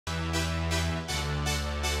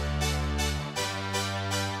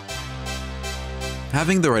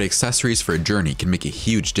Having the right accessories for a journey can make a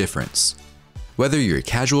huge difference, whether you're a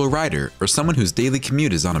casual rider or someone whose daily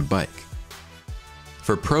commute is on a bike.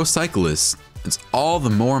 For pro cyclists, it's all the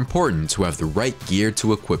more important to have the right gear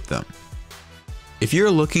to equip them. If you're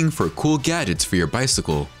looking for cool gadgets for your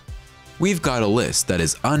bicycle, we've got a list that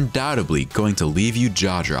is undoubtedly going to leave you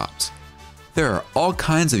jaw-dropped. There are all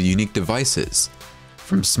kinds of unique devices,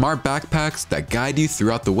 from smart backpacks that guide you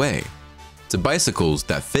throughout the way, to bicycles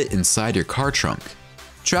that fit inside your car trunk.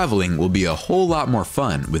 Traveling will be a whole lot more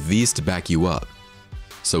fun with these to back you up.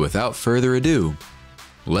 So without further ado,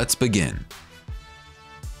 let's begin.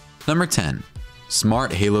 Number 10.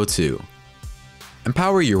 Smart Halo 2.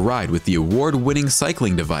 Empower your ride with the award-winning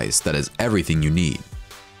cycling device that has everything you need.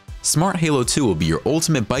 Smart Halo 2 will be your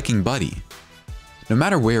ultimate biking buddy. No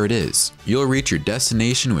matter where it is, you'll reach your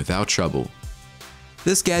destination without trouble.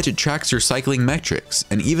 This gadget tracks your cycling metrics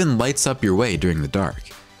and even lights up your way during the dark.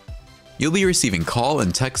 You'll be receiving call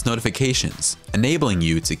and text notifications, enabling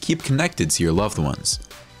you to keep connected to your loved ones.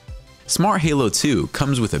 Smart Halo 2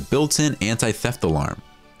 comes with a built-in anti-theft alarm,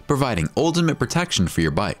 providing ultimate protection for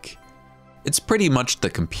your bike. It's pretty much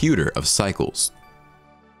the computer of cycles.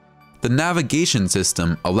 The navigation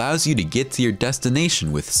system allows you to get to your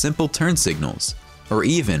destination with simple turn signals, or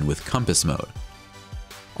even with compass mode.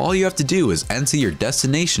 All you have to do is enter your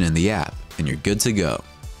destination in the app, and you're good to go.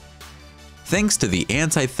 Thanks to the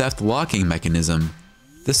anti-theft locking mechanism,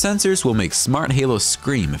 the sensors will make Smart Halo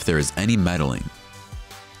scream if there is any meddling.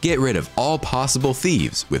 Get rid of all possible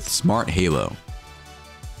thieves with Smart Halo.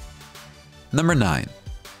 Number 9.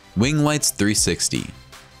 Winglights 360.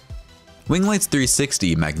 Winglights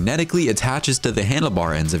 360 magnetically attaches to the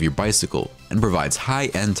handlebar ends of your bicycle and provides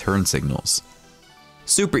high-end turn signals.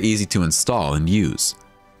 Super easy to install and use,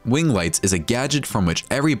 Winglights is a gadget from which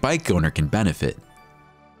every bike owner can benefit.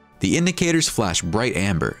 The indicators flash bright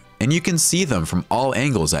amber, and you can see them from all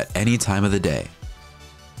angles at any time of the day.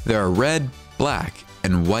 There are red, black,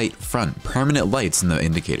 and white front permanent lights in the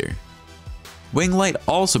indicator. Winglight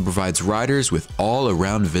also provides riders with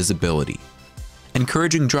all-around visibility,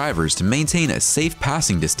 encouraging drivers to maintain a safe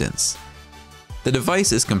passing distance. The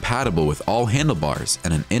device is compatible with all handlebars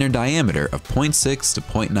and an inner diameter of 0.6 to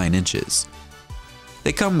 0.9 inches.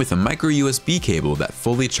 They come with a micro USB cable that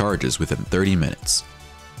fully charges within 30 minutes.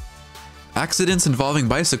 Accidents involving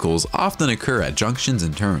bicycles often occur at junctions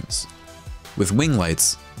and turns. With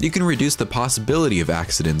Winglights, you can reduce the possibility of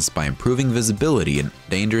accidents by improving visibility in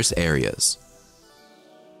dangerous areas.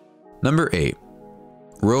 Number 8.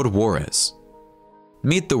 Road Juarez.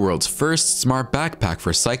 Meet the world's first smart backpack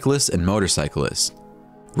for cyclists and motorcyclists,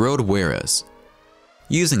 Road Juarez.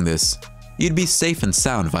 Using this, you'd be safe and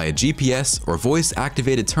sound via GPS or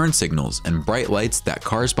voice-activated turn signals and bright lights that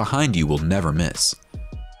cars behind you will never miss.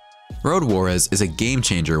 Road Juarez is a game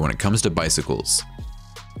changer when it comes to bicycles.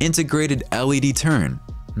 Integrated LED turn,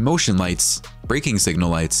 motion lights, braking signal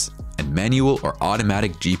lights, and manual or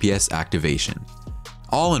automatic GPS activation,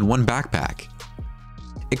 all in one backpack.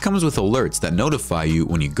 It comes with alerts that notify you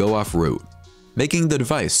when you go off route, making the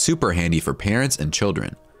device super handy for parents and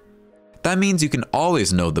children. That means you can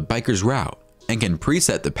always know the biker's route and can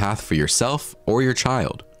preset the path for yourself or your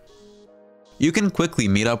child. You can quickly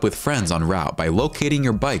meet up with friends en route by locating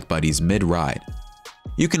your bike buddies mid-ride.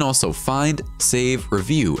 You can also find, save,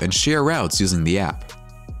 review, and share routes using the app.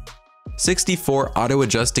 64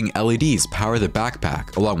 auto-adjusting LEDs power the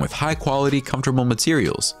backpack along with high-quality, comfortable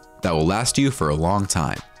materials that will last you for a long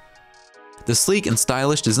time. The sleek and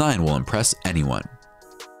stylish design will impress anyone.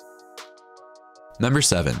 Number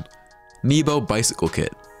 7. Nebo Bicycle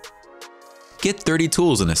Kit. Get 30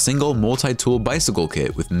 tools in a single multi-tool bicycle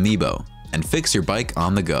kit with Nebo and fix your bike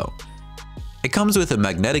on the go. It comes with a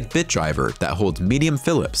magnetic bit driver that holds medium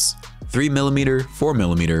Phillips, 3mm,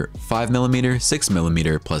 4mm, 5mm,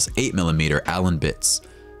 6mm, plus 8mm Allen bits,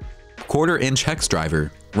 1/4 inch hex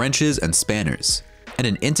driver, wrenches and spanners, and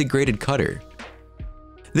an integrated cutter.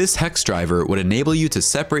 This hex driver would enable you to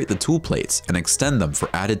separate the tool plates and extend them for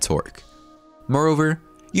added torque. Moreover,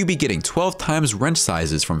 you'd be getting 12 times wrench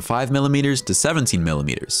sizes from 5mm to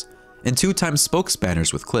 17mm, and 2 times spoke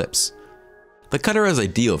spanners with clips. The cutter is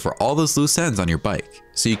ideal for all those loose ends on your bike,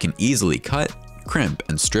 so you can easily cut, crimp,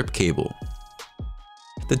 and strip cable.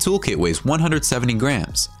 The toolkit weighs 170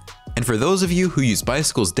 grams, and for those of you who use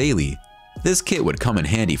bicycles daily, this kit would come in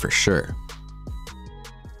handy for sure.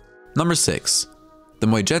 Number 6. The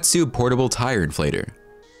Moigetsu Portable Tire Inflator.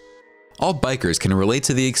 All bikers can relate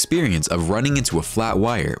to the experience of running into a flat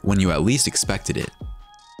wire when you at least expected it.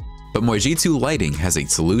 But Moigetsu Lighting has a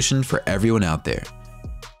solution for everyone out there.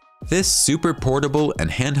 This super portable and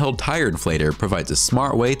handheld tire inflator provides a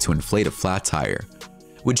smart way to inflate a flat tire,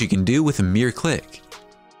 which you can do with a mere click.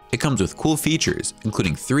 It comes with cool features,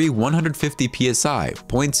 including 3 150 psi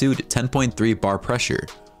 0.2 to 10.3 bar pressure,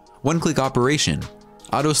 one-click operation,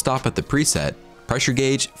 auto stop at the preset, pressure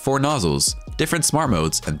gauge, 4 nozzles, different smart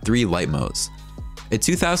modes, and 3 light modes, a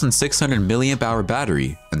 2,600 mAh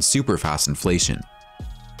battery, and super fast inflation.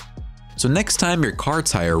 So next time your car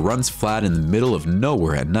tire runs flat in the middle of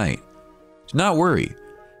nowhere at night, do not worry,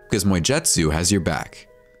 because Moijetsu has your back.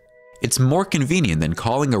 It's more convenient than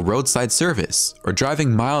calling a roadside service or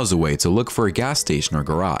driving miles away to look for a gas station or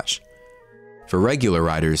garage. For regular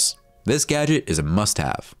riders, this gadget is a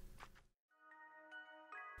must-have.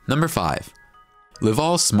 Number 5.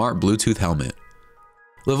 Laval Smart Bluetooth Helmet.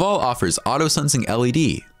 Laval offers auto-sensing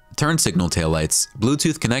LED, turn signal taillights,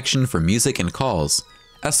 Bluetooth connection for music and calls,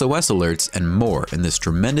 SOS alerts, and more in this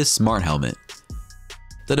tremendous smart helmet.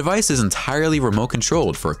 The device is entirely remote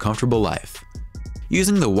controlled for a comfortable life.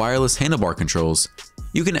 Using the wireless handlebar controls,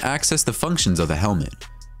 you can access the functions of the helmet.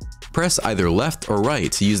 Press either left or right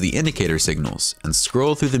to use the indicator signals and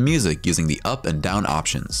scroll through the music using the up and down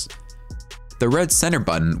options. The red center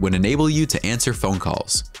button would enable you to answer phone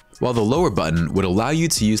calls, while the lower button would allow you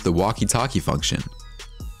to use the walkie-talkie function.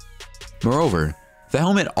 Moreover, the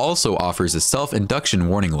helmet also offers a self-induction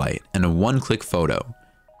warning light and a one-click photo.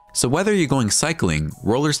 So whether you're going cycling,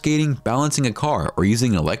 roller skating, balancing a car, or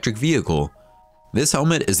using an electric vehicle, this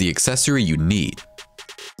helmet is the accessory you need.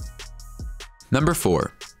 Number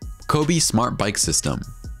 4. Kobe Smart Bike System.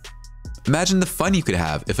 Imagine the fun you could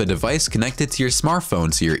have if a device connected to your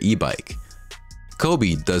smartphone to your e-bike.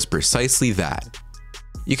 Kobe does precisely that.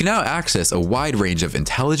 You can now access a wide range of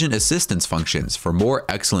intelligent assistance functions for more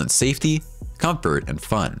excellent safety, comfort, and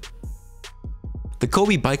fun. The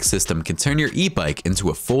Kobe Bike System can turn your e-bike into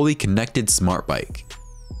a fully connected smart bike.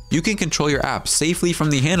 You can control your app safely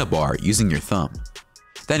from the handlebar using your thumb.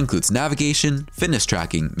 That includes navigation, fitness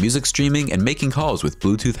tracking, music streaming, and making calls with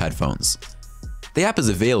Bluetooth headphones. The app is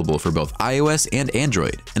available for both iOS and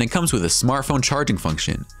Android, and it comes with a smartphone charging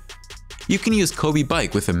function. You can use Kobe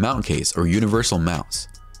Bike with a mount case or universal mouse.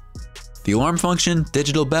 The alarm function,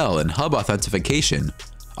 digital bell, and hub authentication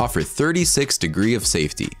offer 36 degrees of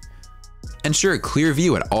safety. Ensure a clear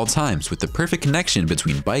view at all times with the perfect connection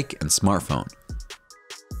between bike and smartphone.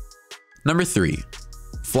 Number 3.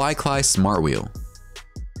 FlyKly Smart Wheel.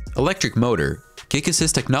 Electric motor, kick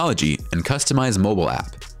assist technology, and customized mobile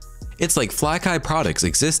app. It's like FlyKly products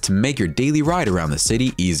exist to make your daily ride around the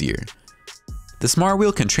city easier. The Smart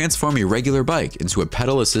Wheel can transform your regular bike into a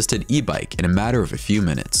pedal-assisted e-bike in a matter of a few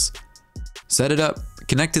minutes. Set it up,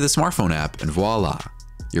 connect to the smartphone app, and voila,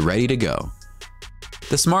 you're ready to go.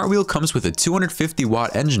 The Smart Wheel comes with a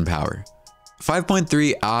 250-watt engine power,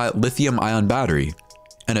 5.3 lithium-ion battery,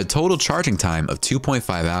 and a total charging time of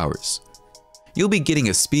 2.5 hours. You'll be getting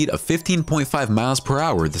a speed of 15.5 miles per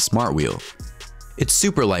hour with the Smart Wheel. It's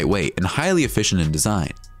super lightweight and highly efficient in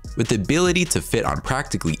design, with the ability to fit on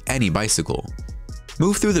practically any bicycle.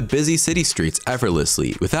 Move through the busy city streets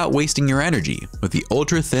effortlessly without wasting your energy with the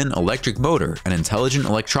ultra-thin electric motor and intelligent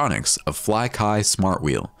electronics of FlyKly Smart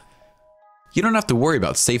Wheel. You don't have to worry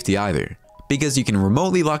about safety either, because you can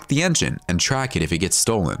remotely lock the engine and track it if it gets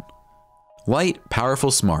stolen. Light, powerful,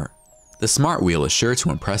 smart. The Smart Wheel is sure to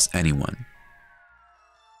impress anyone.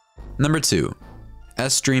 Number 2.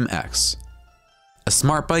 S-Stream X. A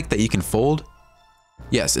smart bike that you can fold?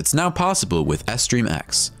 Yes, it's now possible with S-Stream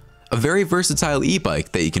X, a very versatile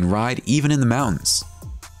e-bike that you can ride even in the mountains.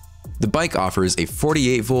 The bike offers a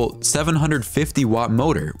 48-volt, 750-watt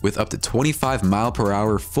motor with up to 25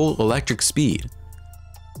 mph full electric speed.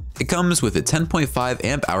 It comes with a 10.5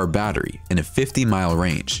 amp-hour battery and a 50-mile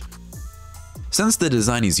range. Since the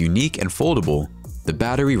design is unique and foldable, the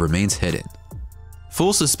battery remains hidden.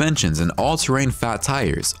 Full suspensions and all-terrain fat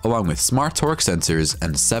tires, along with smart torque sensors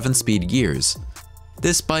and 7-speed gears,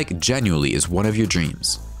 this bike genuinely is one of your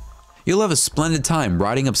dreams. You'll have a splendid time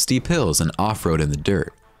riding up steep hills and off-road in the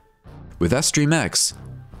dirt. With S-Stream X,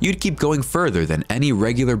 you'd keep going further than any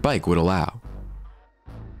regular bike would allow.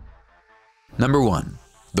 Number 1.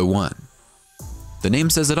 The One. The name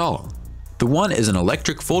says it all. The One is an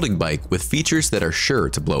electric folding bike with features that are sure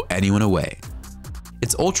to blow anyone away.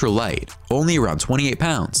 It's ultra light, only around 28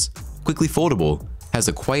 pounds, quickly foldable, has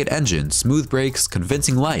a quiet engine, smooth brakes,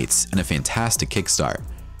 convincing lights, and a fantastic kickstart.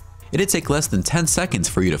 It'd take less than 10 seconds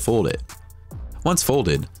for you to fold it. Once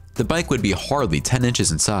folded, the bike would be hardly 10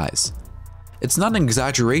 inches in size. It's not an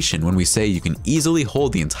exaggeration when we say you can easily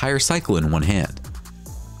hold the entire cycle in one hand.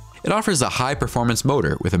 It offers a high-performance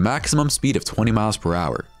motor with a maximum speed of 20 miles per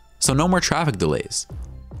hour, so no more traffic delays.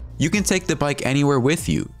 You can take the bike anywhere with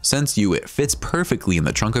you, since it fits perfectly in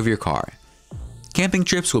the trunk of your car. Camping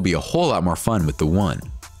trips will be a whole lot more fun with the One,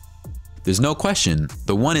 There's no question,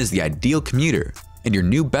 the One is the ideal commuter and your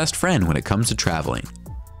new best friend when it comes to traveling.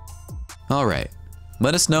 Alright,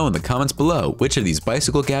 let us know in the comments below which of these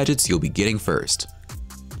bicycle gadgets you'll be getting first.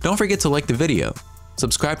 Don't forget to like the video,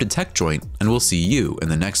 subscribe to TechJoint, and we'll see you in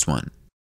the next one.